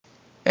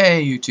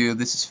Hey YouTube,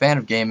 this is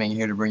Fanofgaming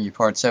here to bring you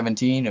part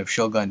 17 of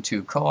Shogun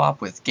 2 Co-op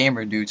with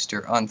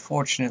GamerDudester.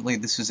 Unfortunately,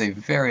 this is a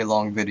very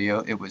long video.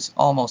 It was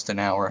almost an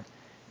hour,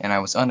 and I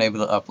was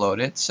unable to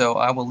upload it, so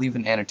I will leave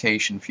an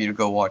annotation for you to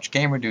go watch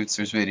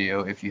GamerDudester's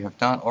video if you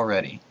have not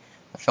already.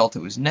 I felt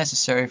it was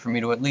necessary for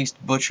me to at least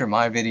butcher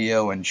my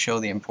video and show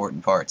the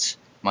important parts,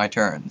 my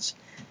turns.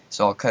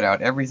 So I'll cut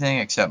out everything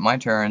except my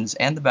turns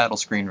and the battle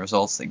screen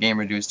results that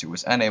GamerDudester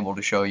was unable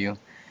to show you.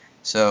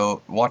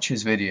 So watch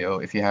his video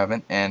if you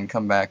haven't, and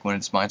come back when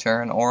it's my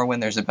turn, or when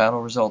there's a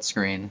battle results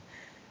screen.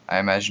 I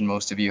imagine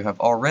most of you have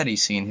already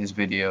seen his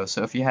video,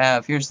 so if you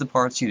have, here's the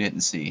parts you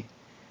didn't see.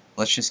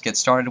 Let's just get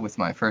started with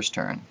my first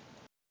turn.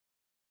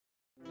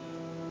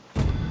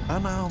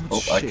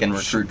 Oh, I can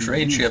recruit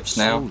trade ships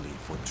now.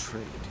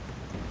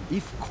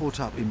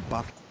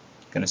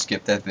 Gonna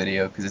skip that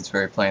video because it's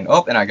very plain.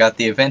 Oh, and I got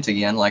the event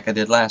again like I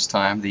did last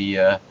time,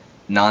 the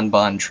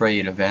non-bond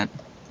trade event.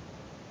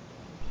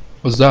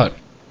 What's that?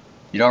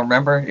 You don't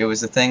remember? It was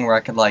the thing where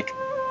I could, like,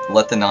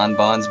 let the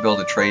non-bonds build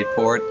a trade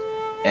port,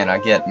 and I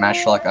get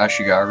Matchlock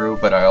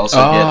Ashigaru, but I also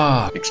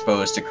get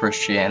exposed to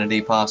Christianity,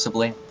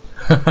 possibly.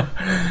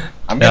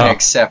 I'm gonna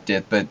accept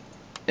it, but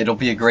it'll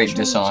be a great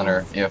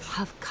dishonor if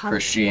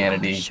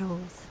Christianity,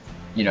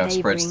 you know,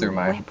 spreads through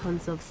my,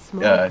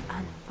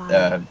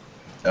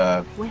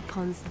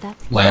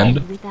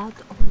 land?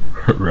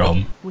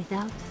 Realm.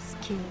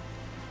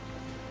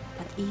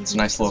 It's a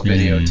nice little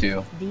video,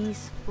 too.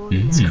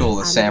 It's cool,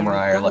 the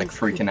samurai are, like,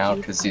 freaking out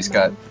because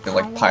they're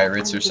like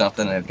pirates or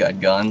something and they've got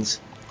guns.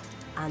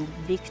 And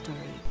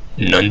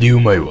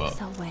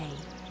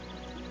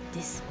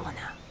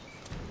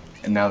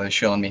now they're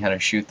showing me how to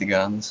shoot the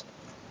guns.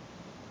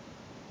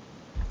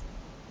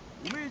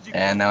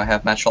 And now I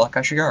have Matchlock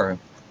Ashigaru.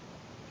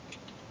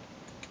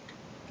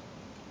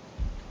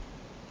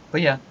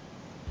 But yeah.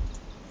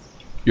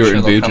 Your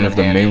invasion of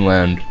the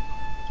mainland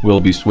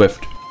will be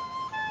swift.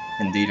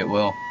 Indeed it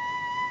will.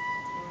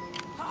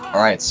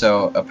 Alright,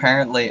 so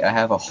apparently I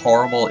have a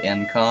horrible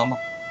income.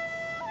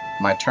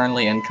 My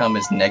turnly income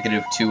is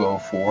negative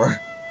 204.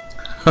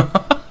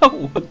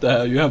 What the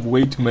hell? You have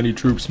way too many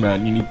troops,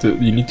 man. You need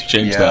to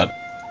change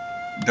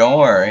that. Don't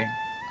worry.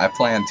 I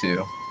plan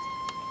to.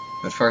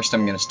 But first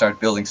I'm gonna start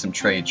building some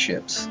trade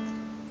ships.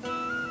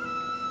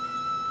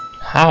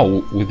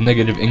 How? With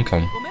negative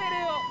income?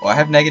 Well, I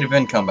have negative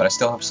income, but I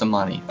still have some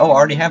money. Oh, I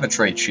already have a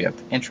trade ship.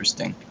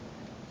 Interesting.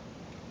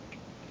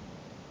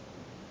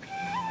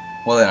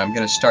 Well then, I'm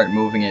gonna start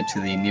moving it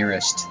to the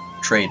nearest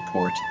trade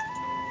port.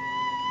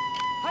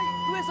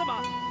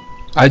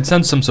 I'd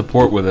send some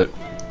support with it.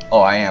 Oh,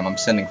 I am. I'm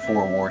sending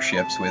 4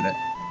 warships with it.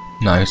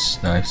 Nice,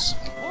 nice.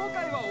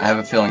 I have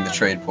a feeling the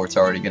trade port's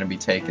already gonna be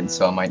taken,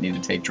 so I might need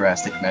to take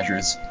drastic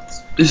measures.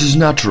 This is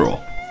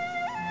natural.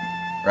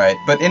 Right,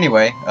 but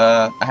anyway,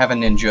 I have a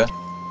ninja,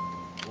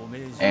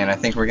 and I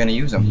think we're gonna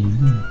use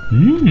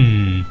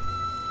him.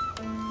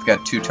 I've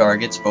got 2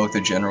 targets, both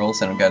are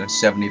generals, and I've got a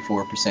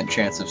 74%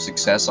 chance of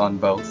success on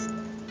both.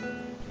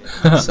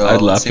 So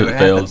I'd laugh if it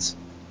fails.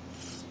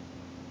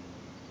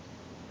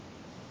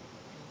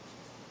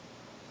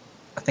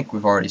 I think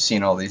we've already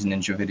seen all these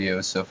ninja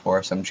videos so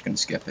far, so I'm just gonna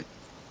skip it.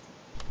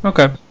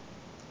 Okay.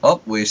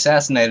 Oh, we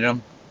assassinated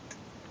him.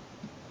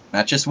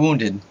 Not just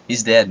wounded,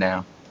 he's dead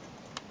now.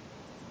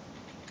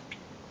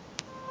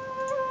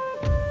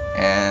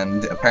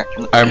 And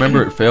apparently... I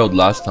remember it failed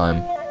last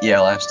time. Yeah,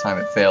 last time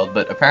it failed,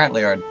 but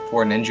apparently our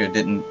poor ninja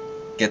didn't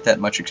get that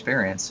much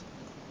experience.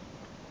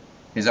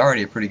 He's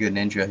already a pretty good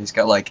ninja. He's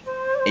got like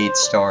 8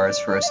 stars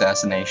for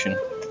assassination.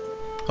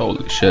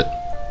 Holy shit.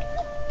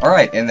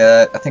 Alright, and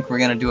I think we're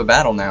gonna do a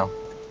battle now.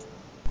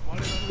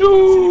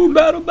 Ooh,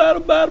 battle.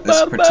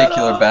 This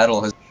particular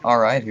battle has...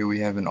 Alright, here we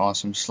have an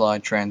awesome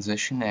slide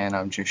transition, and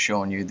I'm just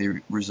showing you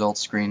the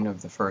results screen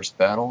of the first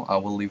battle. I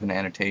will leave an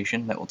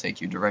annotation that will take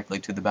you directly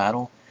to the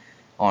battle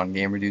on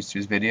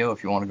GamerDudester's video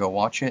if you want to go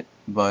watch it,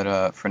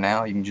 but for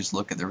now you can just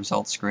look at the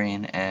results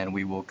screen and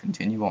we will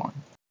continue on.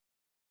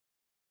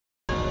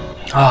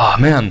 Ah,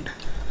 man.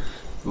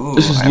 Ooh,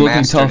 this is I looking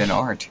mastered tough. an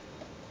art.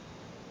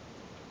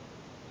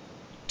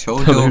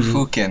 Todo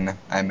Fukin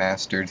I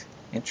mastered.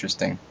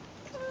 Interesting.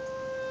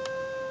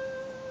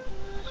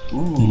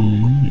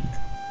 Ooh.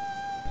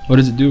 What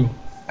does it do?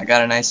 I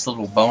got a nice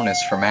little bonus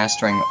for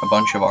mastering a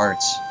bunch of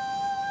arts.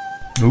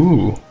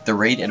 Ooh. The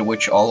rate at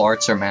which all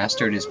arts are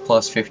mastered is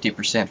plus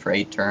 50% for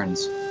 8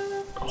 turns.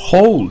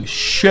 Holy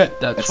shit,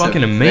 that's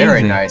fucking amazing.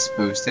 Very nice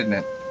boost, isn't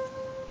it?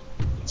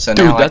 So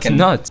dude, now that's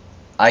nuts.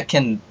 I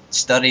can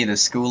study the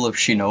School of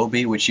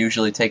Shinobi, which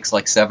usually takes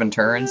like 7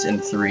 turns, in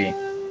 3.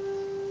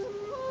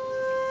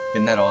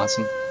 Isn't that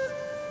awesome?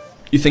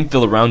 You think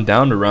they'll round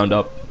down or round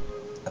up?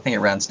 I think it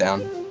rounds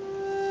down.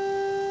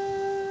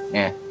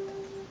 Yeah.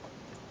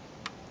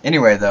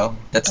 Anyway, though,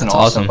 that's an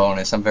awesome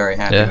bonus. I'm very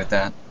happy with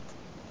that.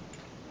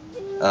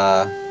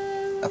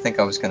 I think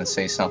I was gonna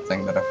say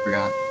something, but I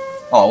forgot.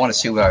 Oh, I want to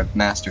see what I've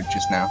mastered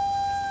just now.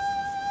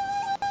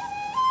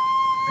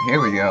 Here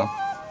we go.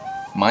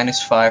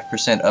 Minus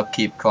 5%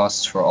 upkeep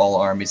costs for all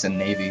armies and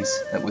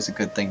navies. That was a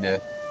good thing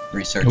to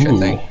research, I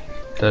think.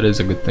 That is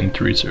a good thing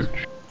to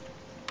research.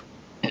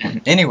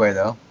 Anyway,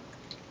 though,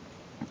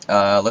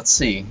 let's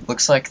see.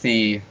 Looks like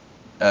the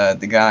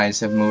guys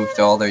have moved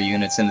all their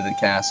units into the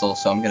castle,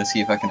 so I'm gonna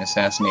see if I can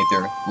assassinate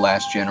their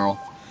last general.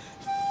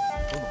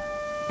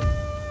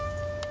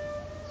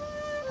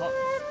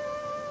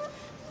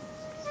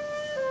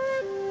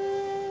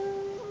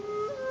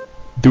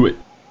 Do it.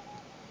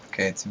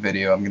 Okay, it's a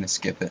video. I'm gonna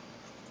skip it.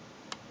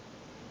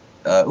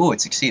 Ooh,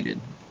 it succeeded.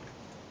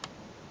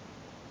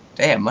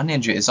 Damn, my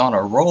ninja is on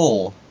a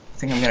roll. I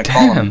think I'm gonna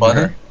call him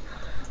Butter.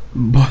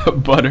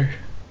 Butter.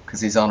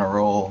 Because he's on a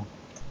roll.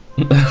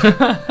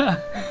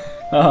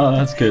 Oh,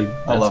 that's good.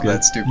 I love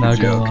that stupid Not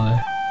joke. gonna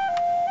lie.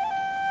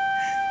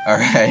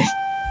 Alright.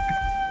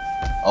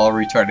 All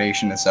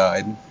retardation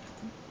aside.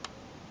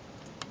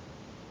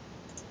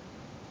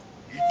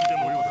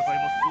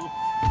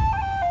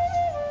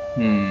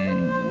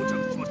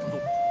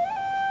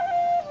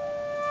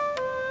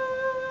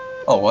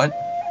 Oh, what?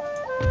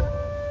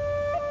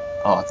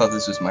 Oh, I thought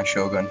this was my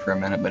Shogun for a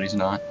minute, but he's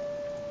not.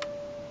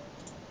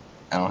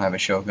 I don't have a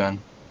Shogun.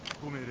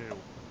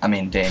 I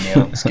mean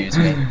Daimyo, excuse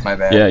me, my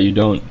bad. Yeah, you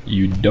don't.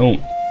 You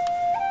don't.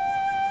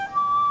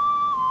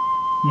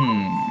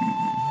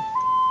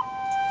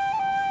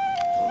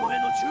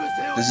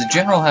 Does a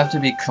general have to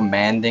be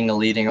commanding a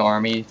leading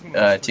army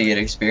to get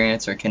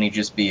experience, or can he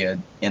just be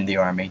in the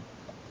army?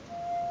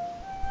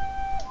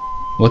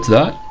 What's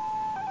that?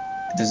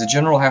 Does a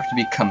general have to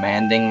be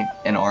commanding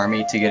an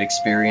army to get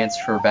experience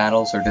for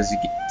battles, or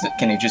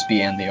can he just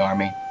be in the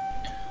army?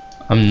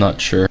 I'm not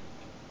sure.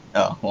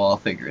 Oh, well, I'll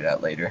figure it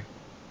out later.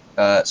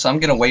 So I'm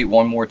gonna wait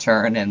one more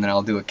turn, and then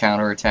I'll do a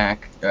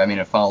counterattack,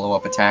 a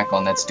follow-up attack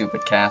on that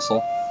stupid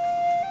castle.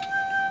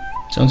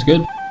 Sounds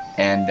good.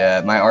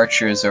 And my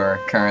archers are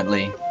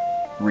currently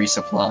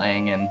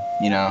resupplying and,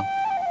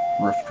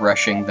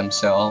 refreshing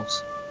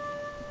themselves.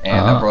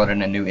 And I brought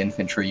in a new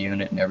infantry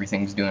unit, and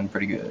everything's doing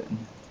pretty good.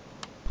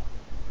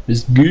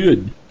 It's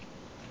good.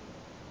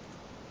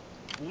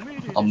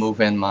 I'll move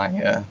in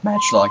my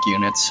matchlock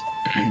units.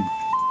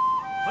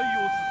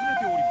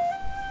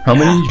 How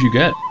many did you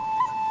get?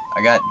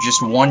 I got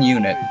just one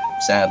unit,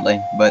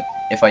 sadly, but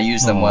if I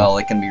use them well,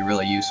 it can be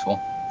really useful.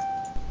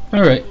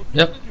 Alright,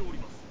 yep.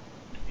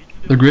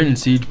 They're great in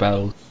siege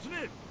battles.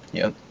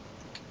 Yep.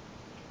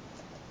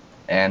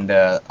 And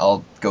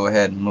I'll go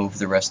ahead and move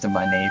the rest of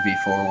my navy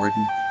forward.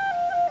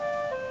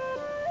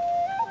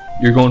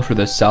 You're going for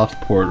the south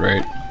port,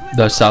 right?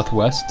 The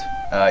southwest?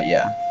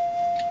 Yeah.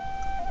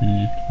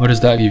 What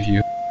does that give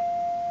you?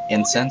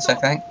 Incense, I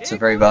think. It's a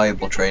very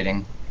valuable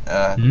trading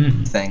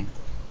thing.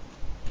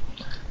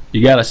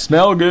 You gotta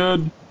smell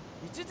good.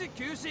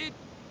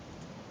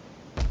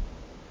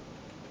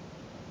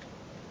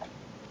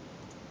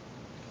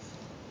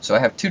 So I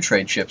have 2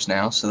 trade ships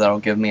now, so that'll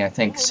give me, I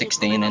think,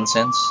 16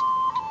 incense.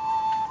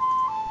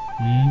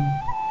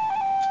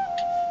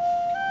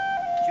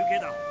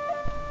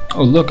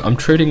 Oh look, I'm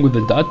trading with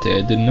the Date.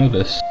 I didn't know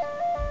this.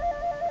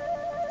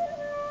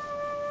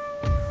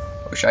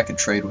 Wish I could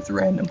trade with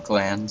random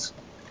clans.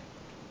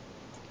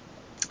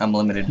 I'm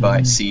limited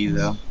by sea,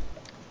 though.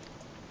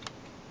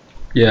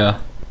 Yeah,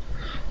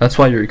 that's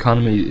why your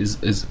economy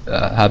is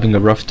having a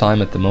rough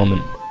time at the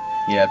moment.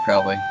 Yeah,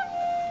 probably.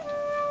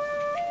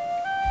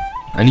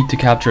 I need to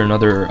capture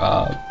another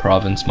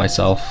province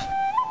myself.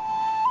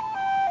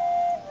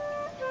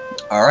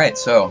 Alright,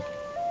 so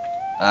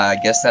I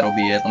guess that'll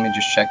be it. Let me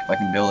just check if I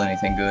can build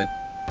anything good.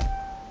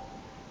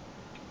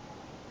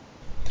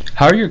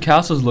 How are your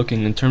castles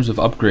looking in terms of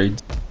upgrades?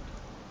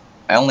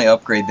 I only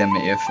upgrade them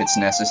if it's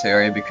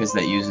necessary because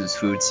that uses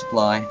food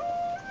supply.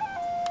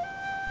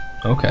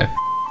 Okay.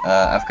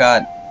 I've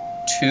got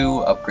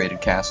 2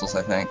 upgraded castles,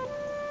 I think.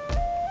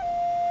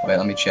 Wait,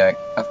 let me check.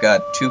 I've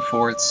got 2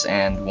 forts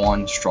and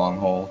 1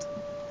 stronghold.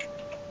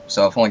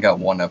 So I've only got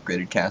 1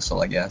 upgraded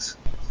castle, I guess.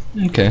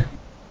 Okay.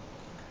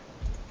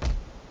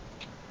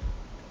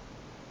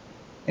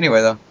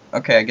 Anyway, though.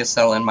 Okay, I guess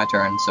that'll end my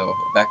turn, so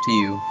back to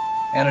you.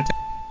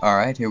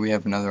 Alright, here we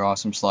have another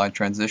awesome slide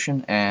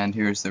transition, and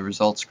here's the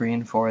result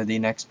screen for the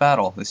next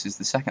battle. This is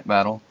the second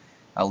battle.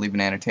 I'll leave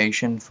an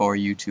annotation for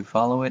you to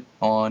follow it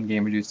on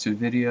GamerDudester's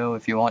video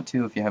if you want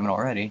to, if you haven't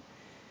already.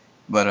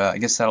 But I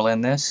guess that'll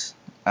end this.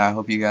 I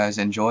hope you guys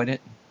enjoyed it.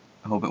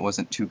 I hope it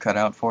wasn't too cut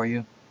out for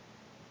you.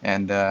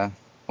 And, well,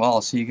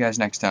 I'll see you guys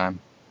next time.